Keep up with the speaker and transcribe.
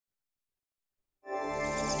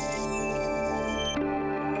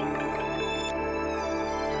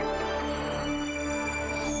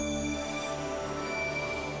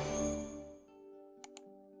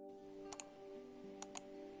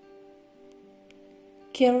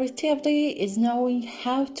Creativity is knowing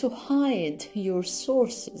how to hide your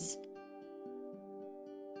sources.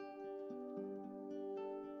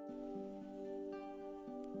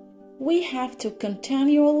 We have to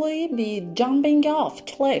continually be jumping off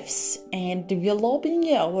cliffs and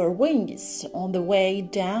developing our wings on the way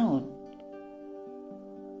down.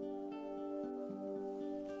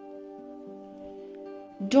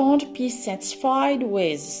 Don't be satisfied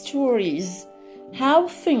with stories, how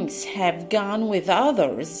things have gone with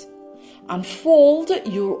others. Unfold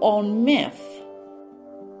your own myth.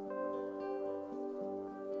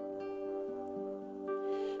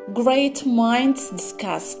 Great minds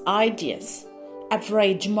discuss ideas.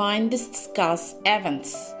 Average minds discuss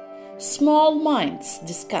events. Small minds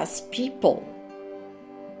discuss people.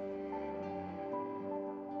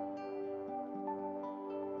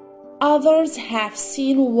 Others have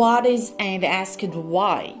seen what is and asked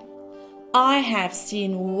why. I have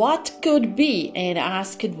seen what could be and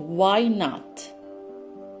asked why not.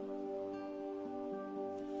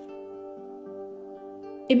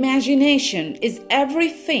 Imagination is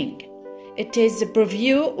everything. It is a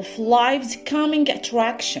preview of life's coming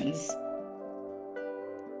attractions.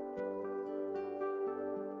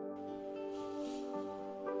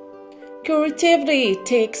 Creativity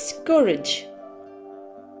takes courage.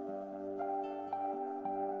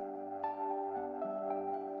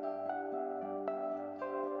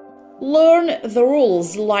 Learn the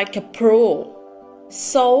rules like a pro,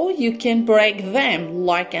 so you can break them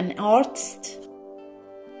like an artist.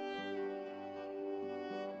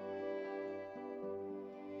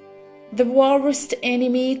 The worst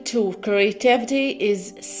enemy to creativity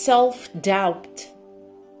is self-doubt.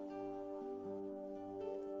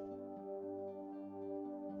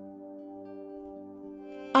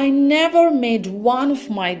 I never made one of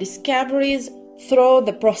my discoveries through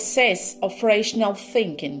the process of rational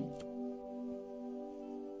thinking.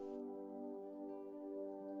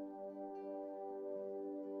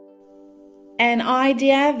 An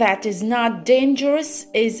idea that is not dangerous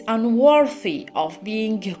is unworthy of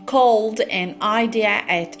being called an idea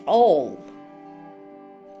at all.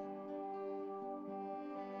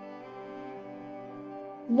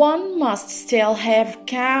 One must still have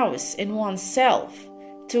chaos in oneself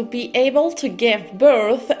to be able to give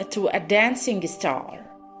birth to a dancing star.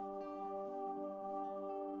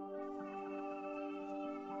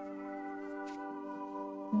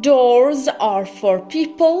 Doors are for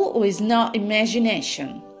people with no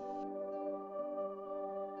imagination.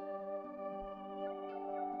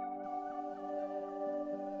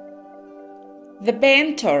 The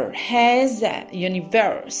painter has a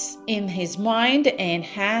universe in his mind and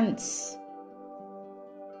hands.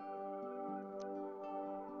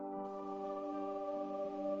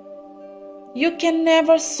 You can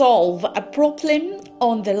never solve a problem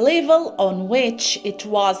on the level on which it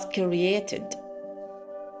was created.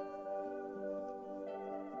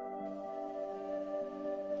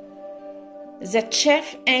 The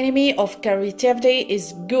chief enemy of creativity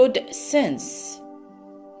is good sense.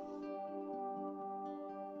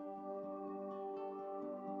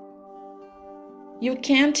 You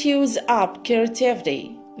can't use up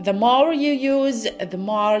creativity. The more you use, the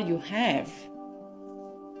more you have.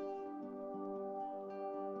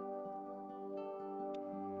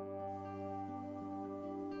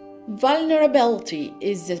 Vulnerability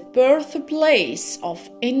is the birthplace of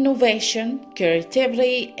innovation,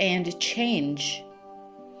 creativity, and change.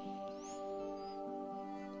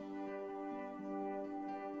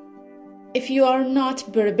 If you are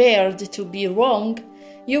not prepared to be wrong,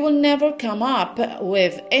 you will never come up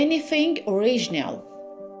with anything original.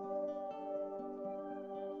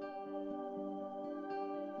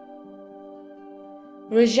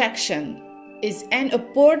 Rejection is an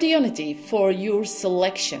opportunity for your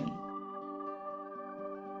selection.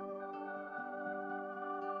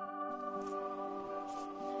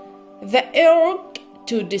 The urge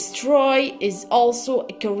to destroy is also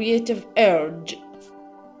a creative urge.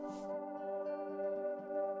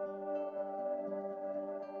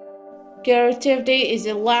 Creativity is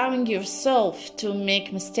allowing yourself to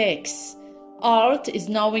make mistakes. Art is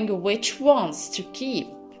knowing which ones to keep.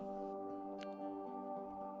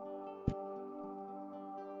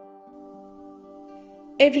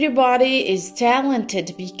 Everybody is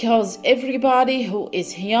talented because everybody who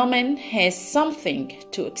is human has something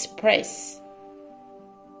to express.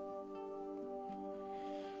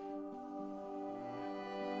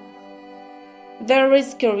 There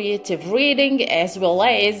is creative reading as well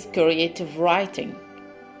as creative writing.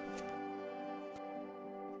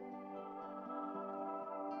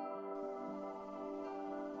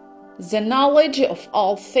 The knowledge of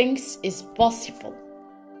all things is possible.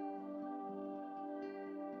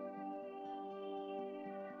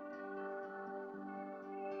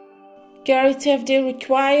 Creativity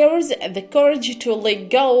requires the courage to let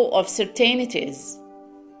go of certainties.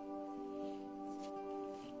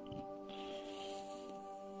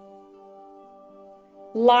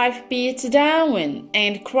 Life beats down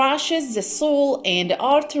and crushes the soul, and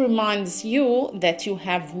art reminds you that you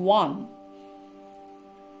have won.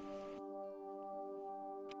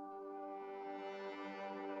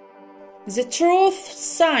 The true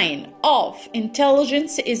sign of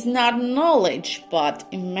intelligence is not knowledge, but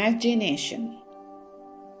imagination.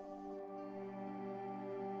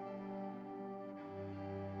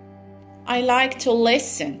 I like to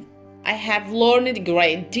listen. I have learned a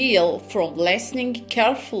great deal from listening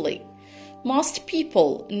carefully. Most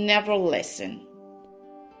people never listen.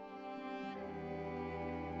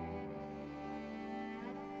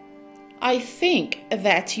 I think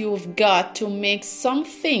that you've got to make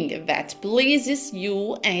something that pleases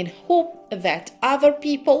you and hope that other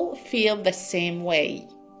people feel the same way.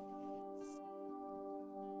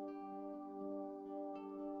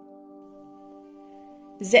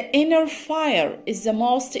 The inner fire is the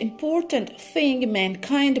most important thing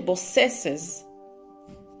mankind possesses.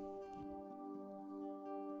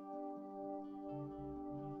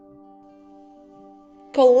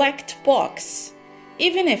 Collect books,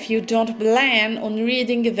 even if you don't plan on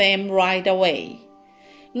reading them right away.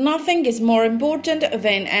 Nothing is more important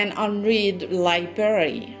than an unread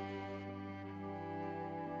library.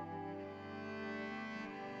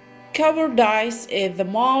 Cowardice is the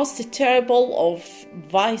most terrible of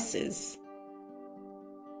vices.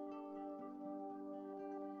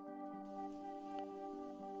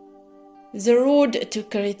 The road to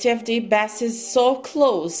creativity passes so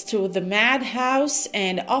close to the madhouse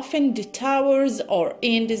and often detours or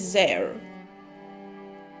ends there.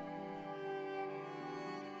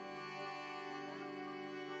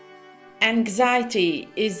 Anxiety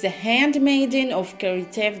is the handmaiden of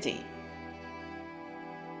creativity.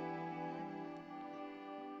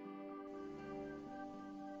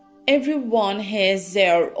 Everyone has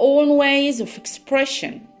their own ways of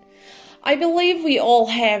expression. I believe we all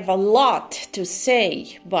have a lot to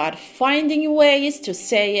say, but finding ways to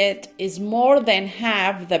say it is more than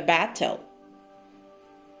half the battle.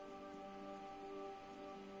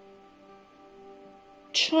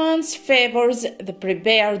 Chance favors the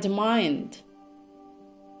prepared mind.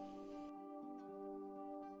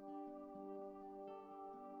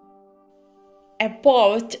 A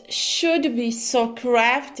poet should be so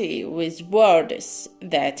crafty with words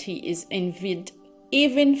that he is envied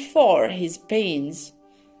even for his pains.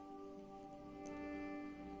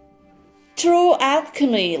 True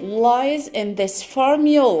alchemy lies in this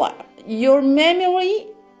formula. Your memory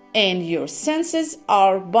and your senses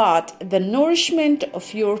are but the nourishment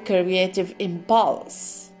of your creative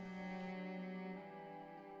impulse.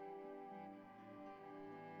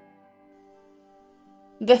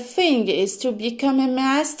 The thing is to become a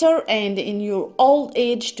master and in your old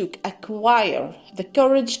age to acquire the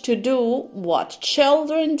courage to do what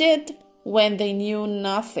children did when they knew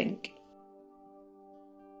nothing.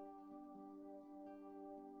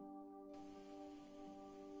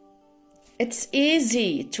 It's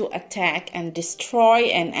easy to attack and destroy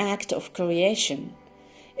an act of creation.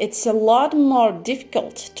 It's a lot more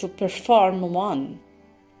difficult to perform one.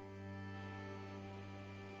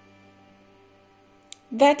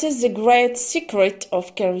 That is the great secret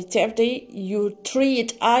of creativity. You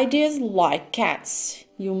treat ideas like cats.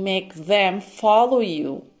 You make them follow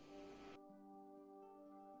you.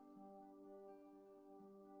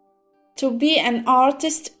 To be an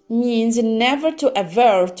artist means never to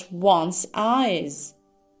avert one's eyes.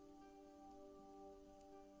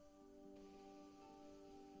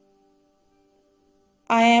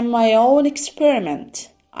 I am my own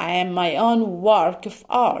experiment. I am my own work of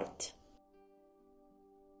art.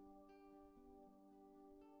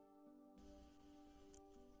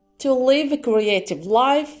 To live a creative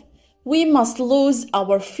life, we must lose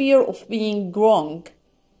our fear of being wrong.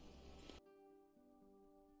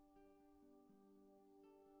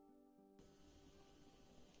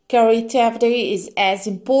 Creativity is as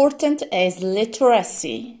important as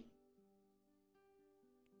literacy.